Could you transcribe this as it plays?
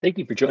Thank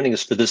you for joining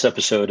us for this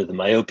episode of the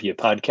Myopia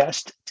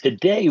podcast.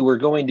 Today, we're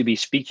going to be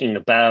speaking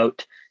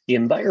about the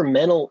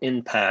environmental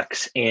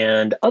impacts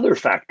and other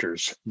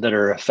factors that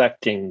are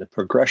affecting the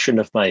progression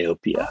of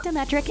myopia.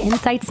 Optometric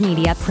Insights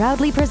Media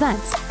proudly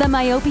presents the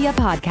Myopia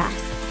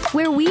podcast,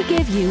 where we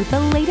give you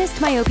the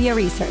latest myopia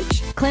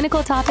research,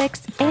 clinical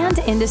topics, and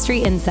industry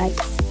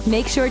insights.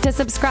 Make sure to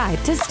subscribe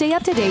to stay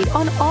up to date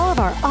on all of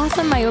our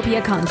awesome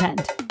myopia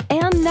content.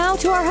 And now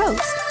to our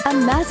host, a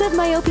massive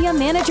myopia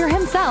manager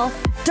himself,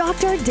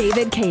 Dr.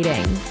 David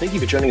Kading. Thank you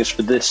for joining us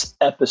for this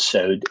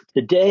episode.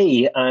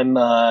 Today, I'm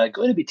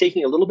going to be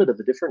taking a little bit of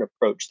a different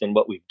approach than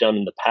what we've done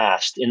in the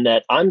past, in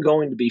that I'm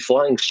going to be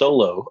flying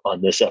solo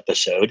on this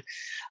episode.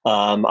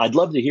 I'd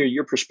love to hear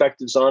your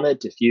perspectives on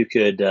it. If you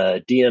could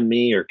DM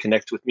me or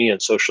connect with me on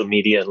social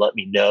media and let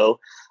me know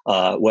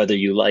whether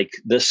you like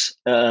this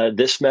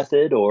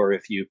method or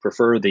if you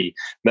prefer the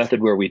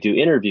method where we do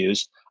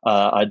interviews.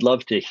 I'd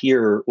love to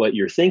hear what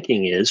your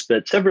thinking is.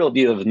 But several of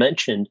you have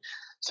mentioned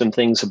some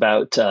things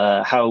about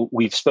how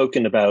we've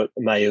spoken about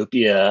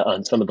myopia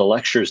on some of the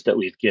lectures that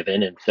we've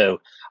given. And so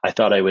I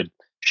thought I would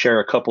share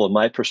a couple of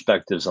my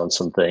perspectives on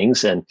some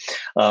things. And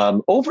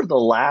over the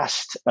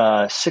last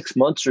 6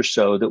 months or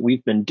so that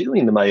we've been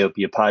doing the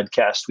Myopia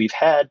podcast, we've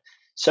had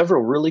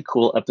several really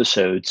cool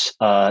episodes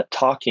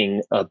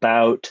talking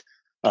about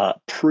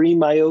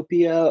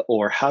pre-myopia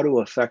or how to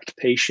affect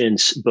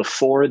patients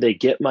before they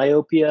get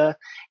myopia,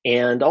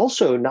 and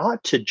also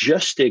not to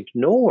just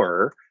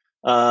ignore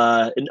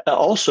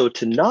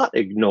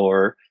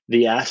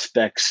the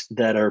aspects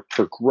that are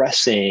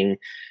progressing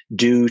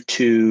due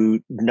to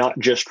not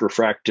just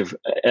refractive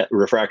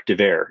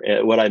error.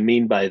 What I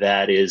mean by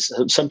that is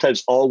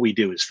sometimes all we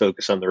do is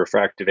focus on the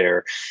refractive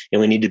error, and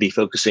we need to be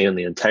focusing on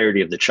the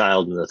entirety of the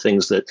child and the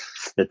things that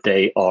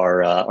they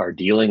are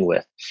dealing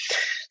with.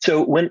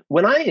 So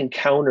when I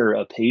encounter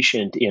a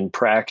patient in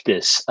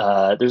practice,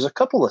 there's a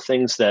couple of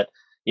things that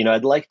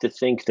I'd like to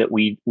think that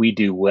we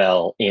do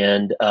well,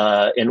 and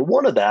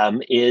one of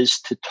them is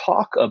to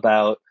talk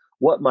about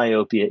what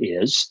myopia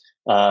is,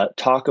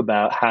 talk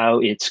about how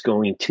it's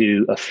going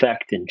to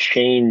affect and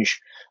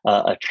change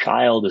a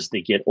child as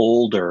they get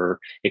older,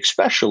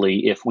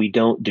 especially if we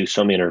don't do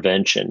some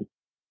intervention.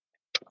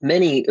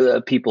 Many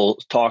people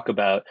talk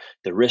about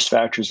the risk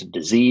factors of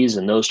disease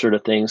and those sort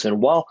of things.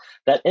 And while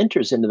that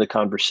enters into the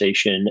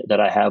conversation that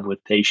I have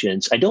with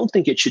patients, I don't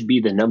think it should be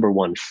the number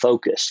one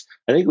focus.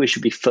 I think we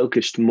should be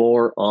focused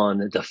more on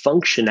the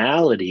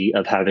functionality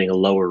of having a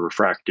lower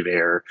refractive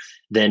error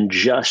than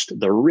just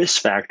the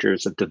risk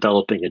factors of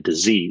developing a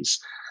disease.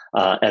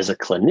 As a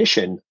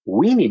clinician,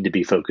 we need to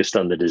be focused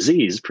on the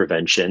disease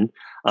prevention,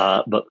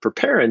 but for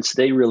parents,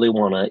 they really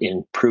want to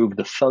improve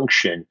the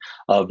function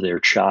of their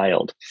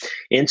child.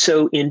 And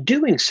so in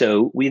doing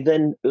so, we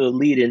then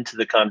lead into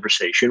the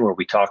conversation where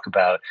we talk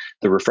about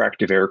the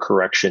refractive error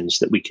corrections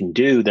that we can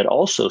do that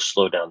also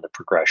slow down the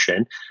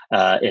progression,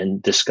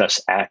 and discuss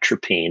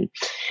atropine.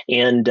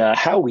 And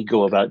how we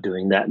go about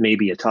doing that may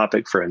be a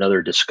topic for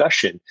another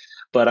discussion.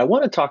 But I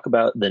want to talk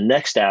about the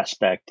next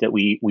aspect that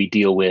we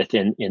deal with,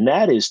 and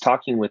that is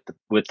talking with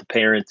the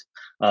parent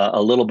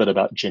a little bit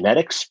about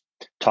genetics,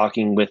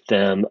 talking with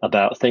them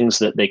about things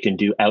that they can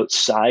do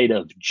outside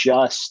of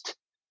just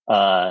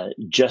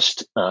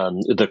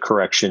the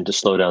correction to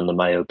slow down the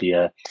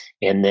myopia,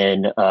 and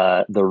then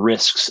the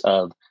risks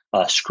of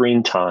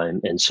screen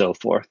time and so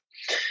forth.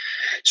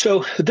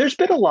 So there's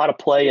been a lot of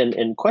play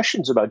and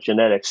questions about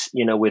genetics,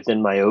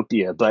 within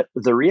myopia, but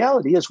the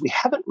reality is we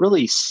haven't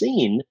really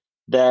seen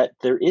that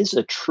there is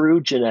a true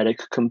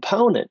genetic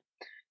component.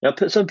 Now,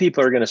 some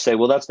people are going to say,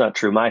 well, that's not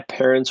true. My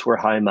parents were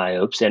high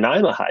myopes and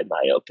I'm a high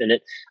myope. And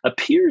it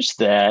appears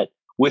that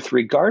with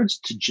regards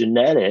to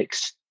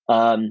genetics,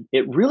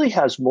 it really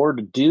has more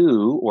to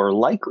do, or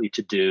likely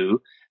to do,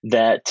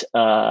 that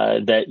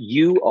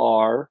you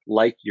are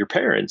like your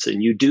parents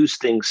and you do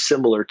things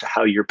similar to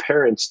how your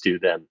parents do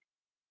them.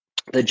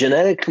 The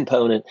genetic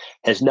component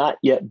has not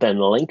yet been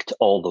linked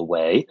all the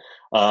way,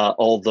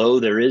 although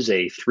there is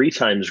a 3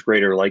 times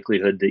greater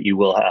likelihood that you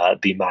will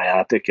be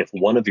myopic if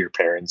one of your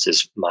parents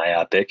is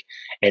myopic,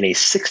 and a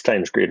 6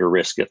 times greater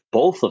risk if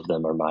both of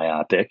them are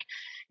myopic.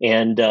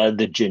 And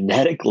the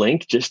genetic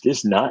link just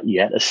is not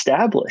yet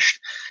established.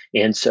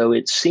 And so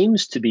it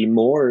seems to be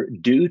more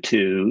due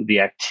to the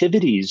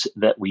activities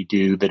that we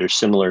do that are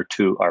similar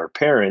to our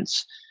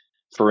parents.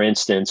 For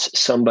instance,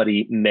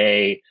 somebody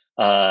may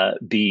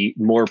be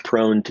more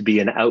prone to be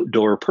an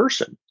outdoor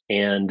person.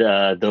 And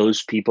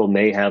those people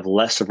may have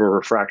less of a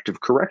refractive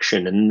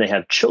correction. And then they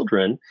have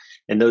children,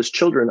 and those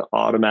children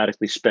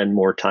automatically spend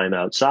more time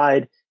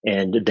outside,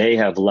 and they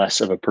have less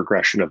of a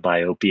progression of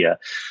myopia.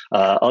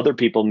 Other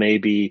people may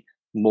be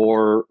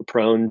more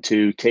prone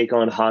to take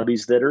on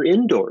hobbies that are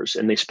indoors,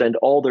 and they spend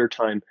all their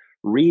time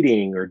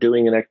reading or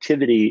doing an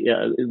activity,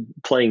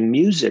 playing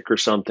music or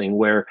something,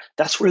 where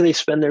that's where they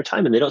spend their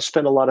time, and they don't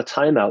spend a lot of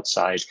time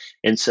outside.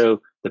 And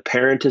so the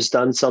parent has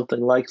done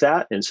something like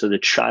that, and so the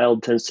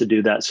child tends to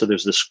do that. So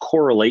there's this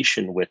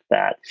correlation with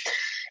that.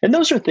 And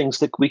those are things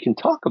that we can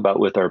talk about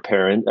with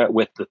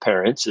with the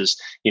parents. Is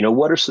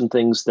what are some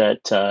things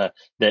that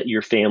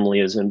your family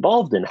is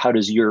involved in? How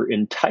does your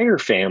entire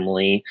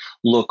family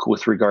look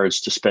with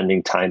regards to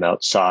spending time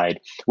outside?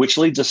 Which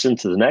leads us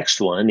into the next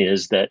one: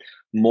 is that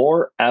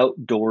more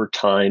outdoor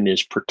time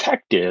is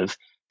protective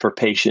for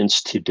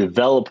patients to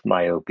develop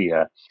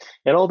myopia.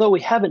 And although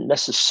we haven't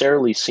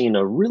necessarily seen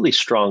a really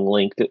strong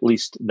link, at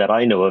least that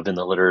I know of in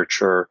the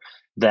literature,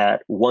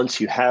 that once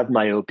you have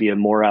myopia,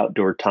 more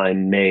outdoor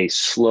time may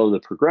slow the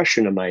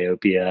progression of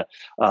myopia.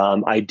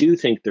 I do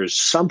think there's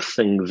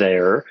something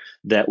there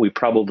that we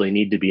probably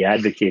need to be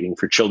advocating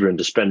for children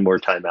to spend more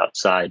time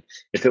outside.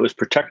 If it was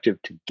protective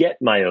to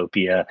get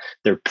myopia,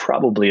 there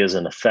probably is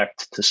an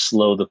effect to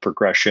slow the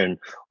progression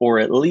or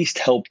at least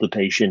help the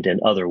patient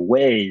in other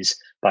ways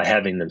by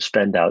having them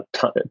spend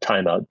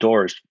time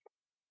outdoors.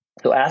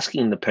 So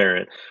asking the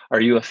parent,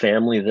 are you a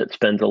family that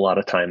spends a lot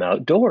of time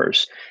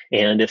outdoors?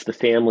 And if the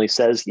family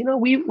says,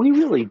 we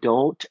really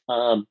don't,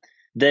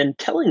 then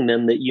telling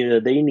them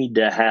that, they need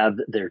to have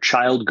their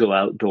child go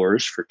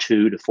outdoors for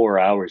 2 to 4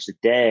 hours a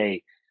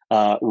day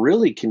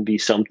really can be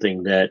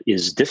something that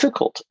is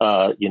difficult.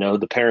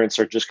 The parents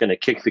are just going to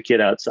kick the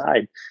kid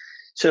outside.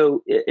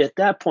 So at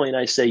that point,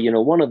 I say,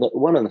 one of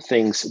the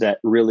things that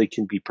really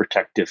can be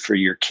protective for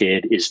your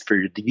kid is for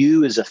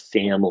you as a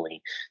family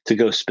to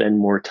go spend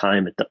more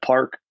time at the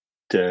park,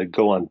 to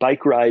go on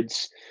bike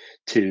rides,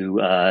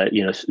 to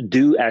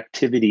do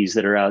activities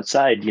that are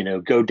outside.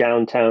 Go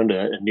downtown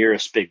to a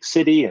nearest big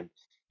city and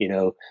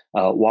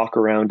walk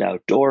around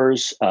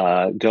outdoors,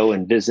 go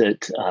and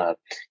visit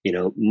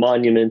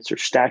monuments or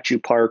statue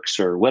parks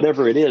or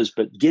whatever it is.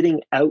 But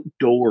getting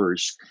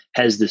outdoors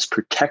has this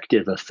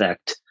protective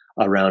effect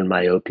around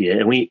myopia.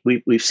 And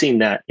we've seen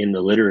that in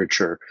the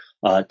literature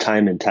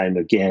time and time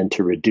again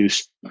to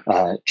reduce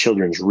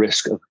children's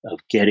risk of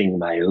getting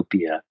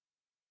myopia.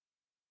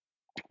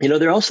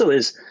 There also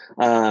is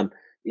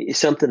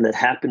something that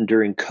happened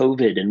during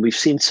COVID, and we've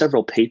seen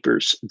several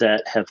papers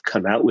that have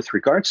come out with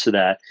regards to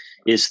that,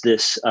 is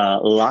this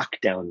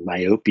lockdown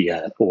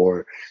myopia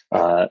or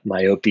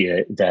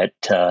myopia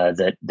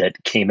that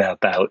came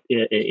about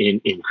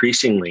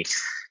increasingly.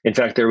 In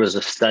fact, there was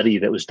a study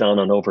that was done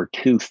on over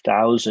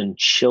 2,000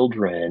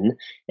 children,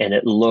 and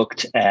it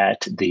looked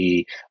at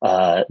the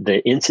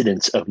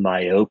incidence of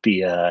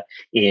myopia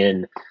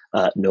in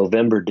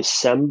November,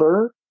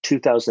 December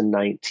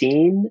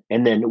 2019,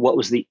 and then what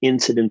was the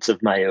incidence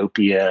of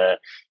myopia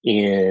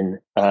in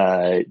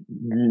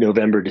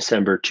November,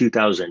 December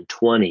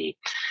 2020.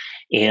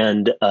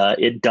 And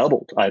it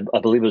doubled. I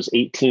believe it was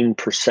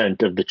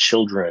 18% of the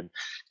children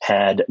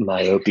had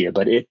myopia,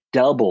 but it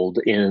doubled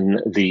in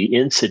the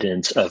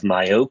incidence of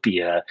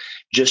myopia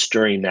just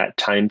during that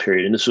time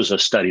period. And this was a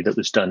study that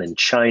was done in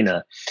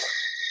China.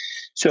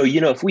 So,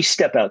 if we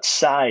step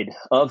outside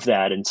of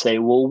that and say,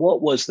 well,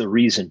 what was the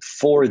reason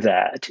for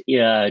that?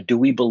 Do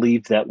we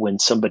believe that when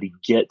somebody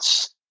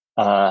gets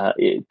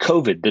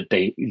COVID that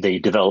they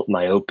develop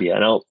myopia?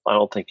 And I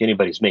don't think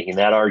anybody's making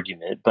that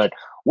argument, but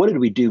what did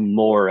we do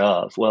more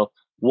of? Well,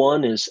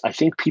 one is I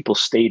think people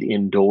stayed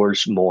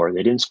indoors more.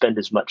 They didn't spend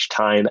as much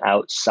time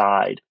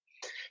outside.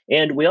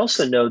 And we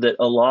also know that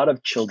a lot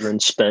of children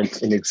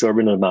spent an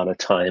exorbitant amount of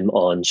time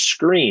on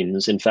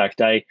screens. In fact,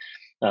 I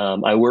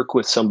work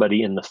with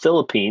somebody in the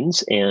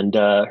Philippines, and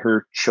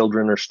her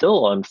children are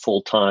still on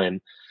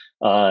full-time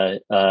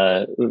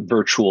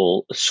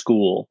virtual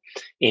school.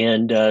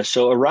 And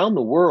so around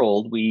the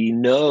world, we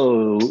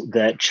know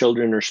that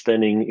children are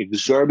spending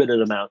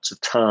exorbitant amounts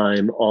of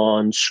time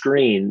on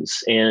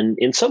screens. And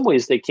in some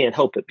ways, they can't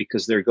help it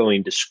because they're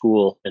going to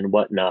school and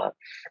whatnot.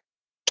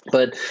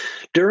 But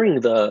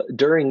during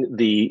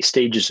the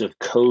stages of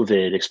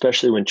COVID,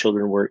 especially when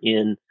children were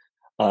in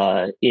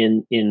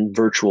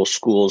virtual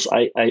schools,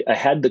 I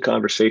had the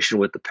conversation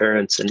with the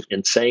parents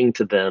and saying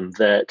to them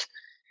that,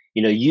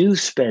 you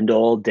spend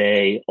all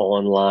day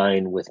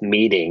online with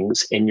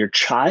meetings and your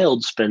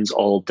child spends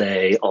all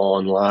day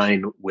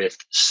online with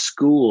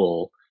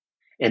school.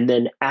 And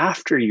then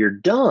after you're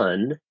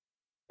done,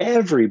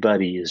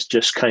 everybody is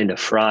just kind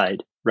of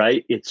fried,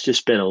 right? It's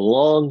just been a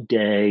long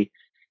day.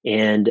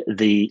 And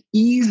the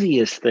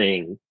easiest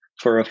thing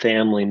for a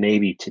family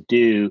maybe to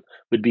do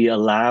would be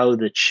allow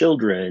the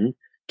children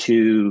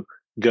to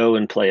go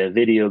and play a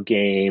video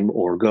game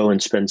or go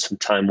and spend some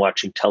time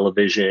watching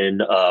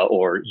television,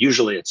 or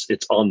usually it's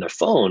on their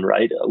phone,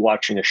 right?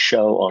 Watching a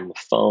show on the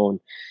phone.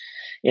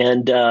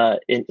 And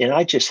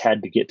I just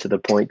had to get to the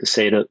point to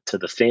say to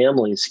the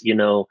families,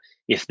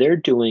 if they're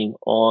doing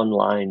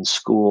online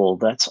school,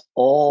 that's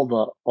all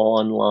the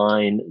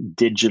online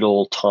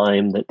digital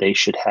time that they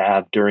should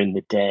have during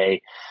the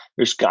day.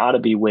 There's got to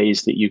be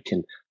ways that you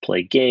can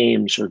play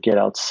games or get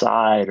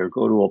outside or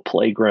go to a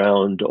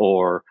playground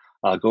or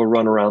go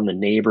run around the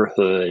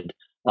neighborhood,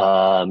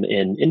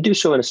 and do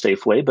so in a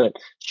safe way, but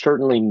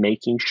certainly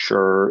making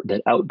sure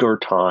that outdoor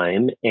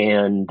time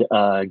and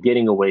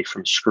getting away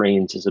from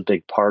screens is a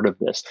big part of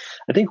this.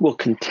 I think we'll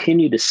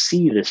continue to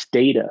see this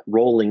data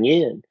rolling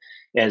in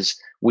as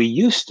we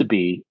used to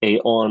be a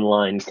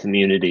online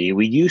community.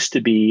 We used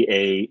to be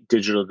a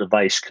digital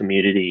device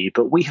community,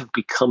 but we have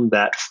become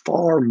that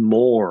far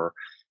more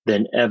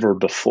than ever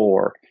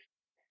before.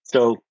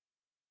 So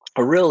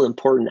a real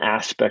important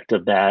aspect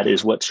of that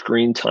is what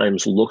screen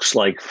times looks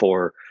like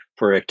for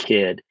a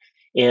kid.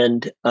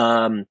 And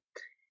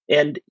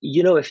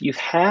if you've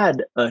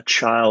had a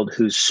child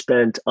who's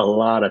spent a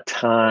lot of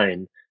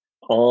time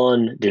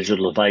on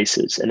digital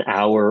devices, an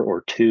hour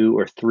or two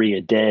or three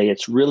a day,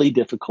 it's really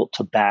difficult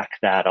to back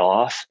that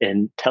off.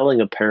 And telling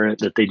a parent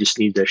that they just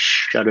need to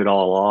shut it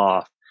all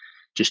off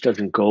just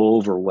doesn't go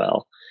over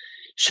well.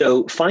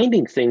 So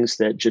finding things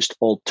that just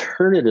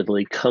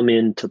alternatively come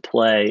into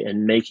play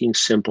and making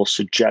simple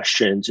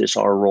suggestions is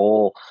our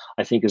role,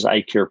 I think, as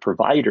eye care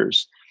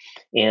providers.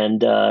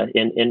 And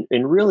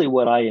really,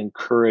 what I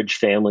encourage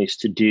families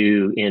to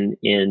do,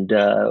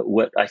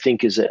 what I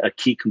think is a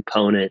key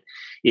component,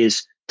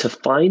 is to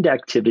find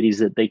activities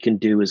that they can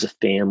do as a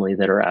family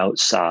that are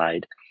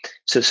outside.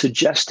 So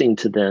suggesting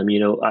to them,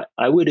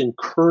 I would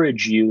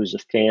encourage you as a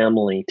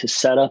family to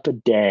set up a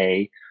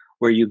day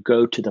where you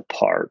go to the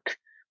park,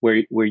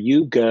 where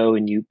you go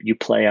and you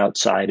play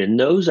outside, and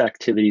those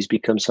activities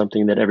become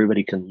something that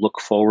everybody can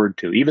look forward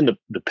to. Even the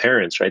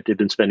parents, right? They've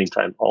been spending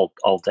time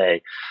all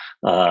day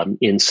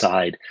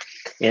inside.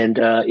 And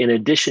in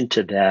addition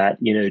to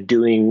that,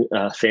 doing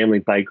family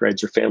bike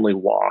rides or family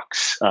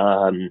walks.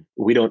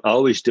 We don't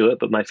always do it,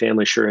 but my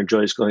family sure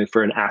enjoys going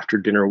for an after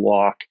dinner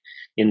walk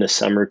in the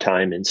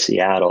summertime in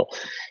Seattle.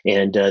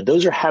 And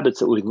those are habits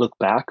that we look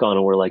back on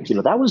and we're like,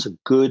 that was a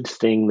good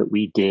thing that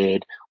we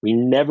did. We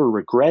never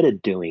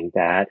regretted doing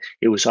that.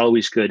 It was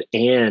always good.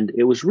 And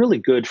it was really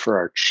good for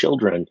our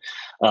children,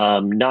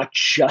 not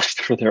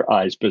just for their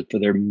eyes, but for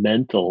their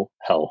mental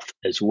health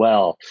as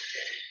well.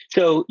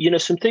 So,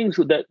 some things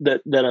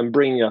that I'm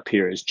bringing up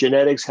here is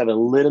genetics have a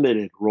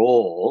limited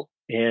role.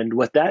 And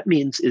what that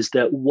means is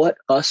that what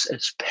us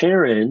as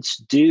parents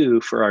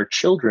do for our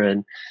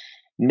children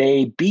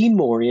may be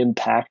more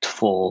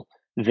impactful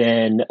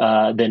than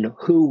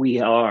who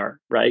we are,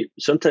 right?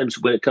 Sometimes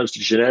when it comes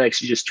to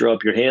genetics, you just throw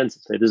up your hands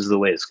and say, this is the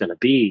way it's going to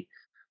be.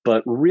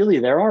 But really,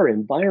 there are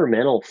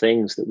environmental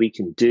things that we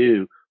can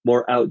do: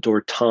 more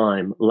outdoor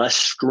time, less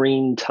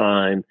screen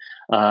time,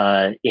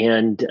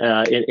 and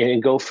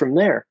go from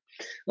there.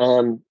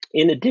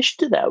 In addition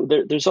to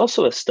that, there's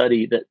also a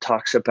study that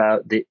talks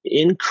about the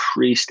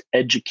increased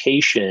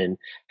education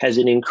has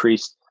an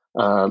increased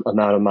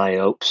amount of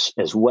myopes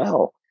as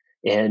well.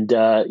 And,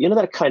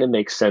 that kind of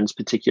makes sense,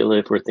 particularly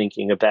if we're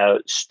thinking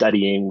about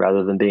studying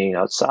rather than being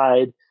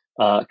outside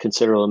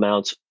considerable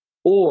amounts,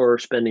 or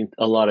spending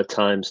a lot of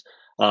times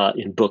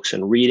in books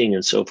and reading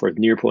and so forth,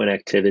 near point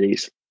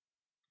activities.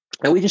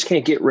 And we just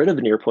can't get rid of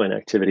near point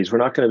activities. We're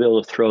not going to be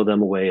able to throw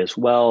them away as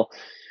well.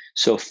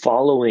 So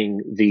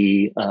following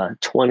the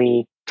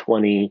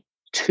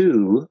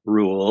 20-20-2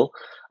 rule,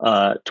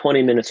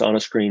 20 minutes on a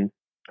screen,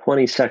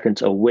 20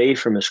 seconds away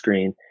from a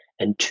screen,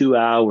 and 2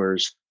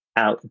 hours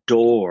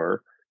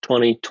outdoor,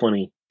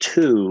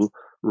 20-20-2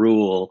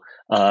 rule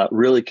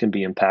really can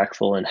be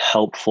impactful and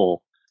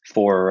helpful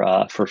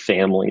for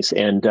families.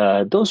 And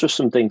those are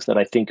some things that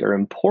I think are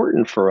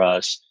important for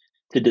us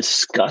to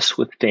discuss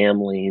with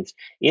families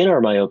in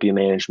our myopia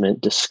management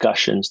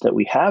discussions that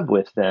we have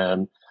with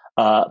them.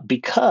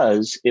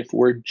 Because if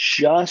we're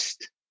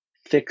just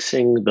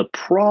fixing the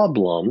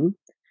problem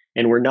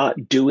and we're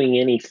not doing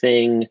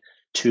anything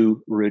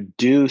to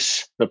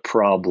reduce the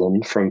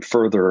problem from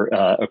further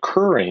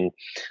occurring,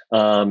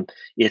 the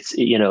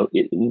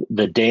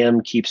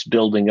dam keeps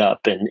building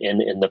up and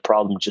the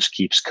problem just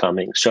keeps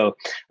coming. So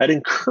I'd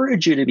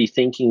encourage you to be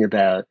thinking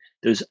about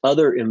those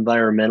other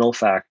environmental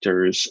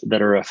factors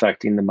that are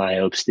affecting the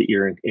myopes that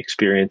you're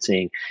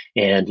experiencing,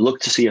 and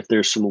look to see if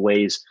there's some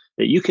ways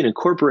that you can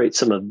incorporate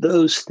some of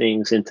those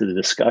things into the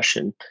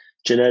discussion.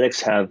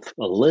 Genetics have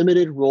a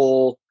limited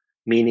role,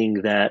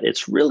 meaning that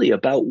it's really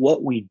about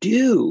what we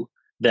do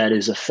that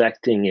is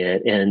affecting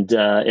it. And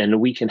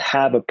we can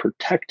have a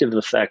protective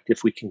effect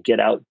if we can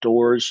get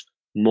outdoors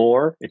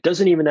more. It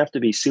doesn't even have to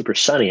be super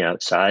sunny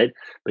outside,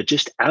 but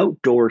just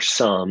outdoor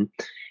some.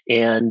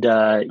 And,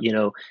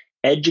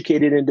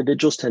 educated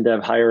individuals tend to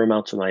have higher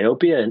amounts of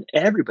myopia, and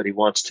everybody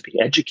wants to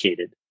be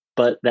educated.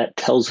 But that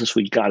tells us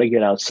we got to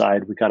get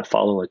outside. We got to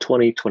follow a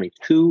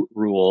 20-20-2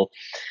 rule,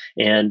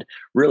 and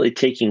really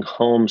taking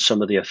home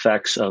some of the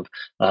effects of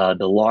the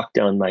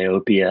lockdown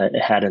myopia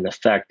had an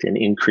effect and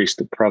increased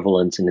the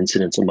prevalence and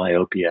incidence of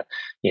myopia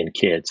in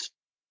kids.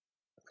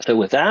 So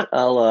with that,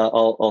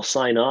 I'll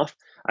sign off.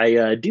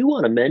 I do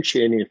want to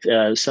mention, if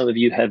some of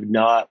you have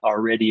not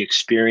already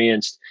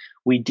experienced,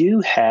 we do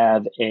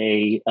have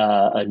a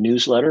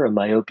newsletter, a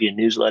myopia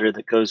newsletter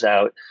that goes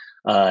out.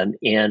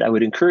 And I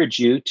would encourage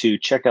you to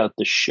check out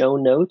the show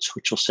notes,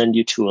 which will send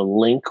you to a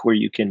link where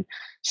you can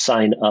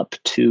sign up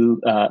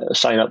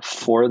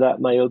for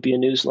that myopia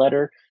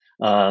newsletter.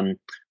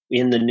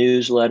 in the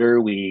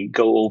newsletter, we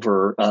go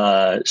over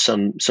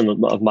some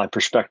of my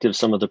perspectives,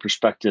 some of the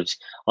perspectives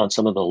on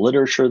some of the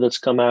literature that's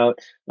come out,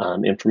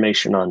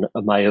 information on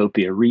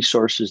myopia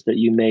resources that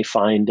you may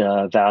find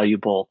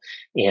valuable,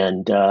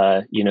 and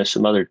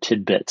some other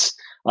tidbits.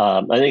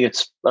 I think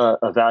it's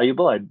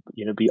valuable. I'd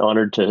be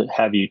honored to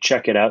have you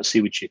check it out,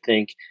 see what you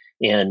think,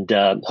 and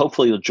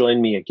hopefully you'll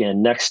join me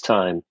again next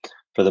time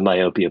for the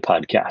Myopia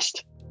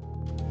podcast.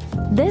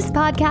 This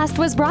podcast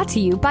was brought to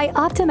you by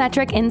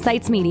Optometric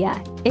Insights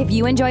Media. If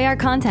you enjoy our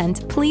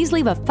content, please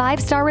leave a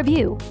 5-star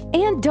review.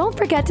 And don't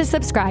forget to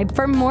subscribe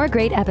for more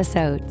great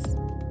episodes.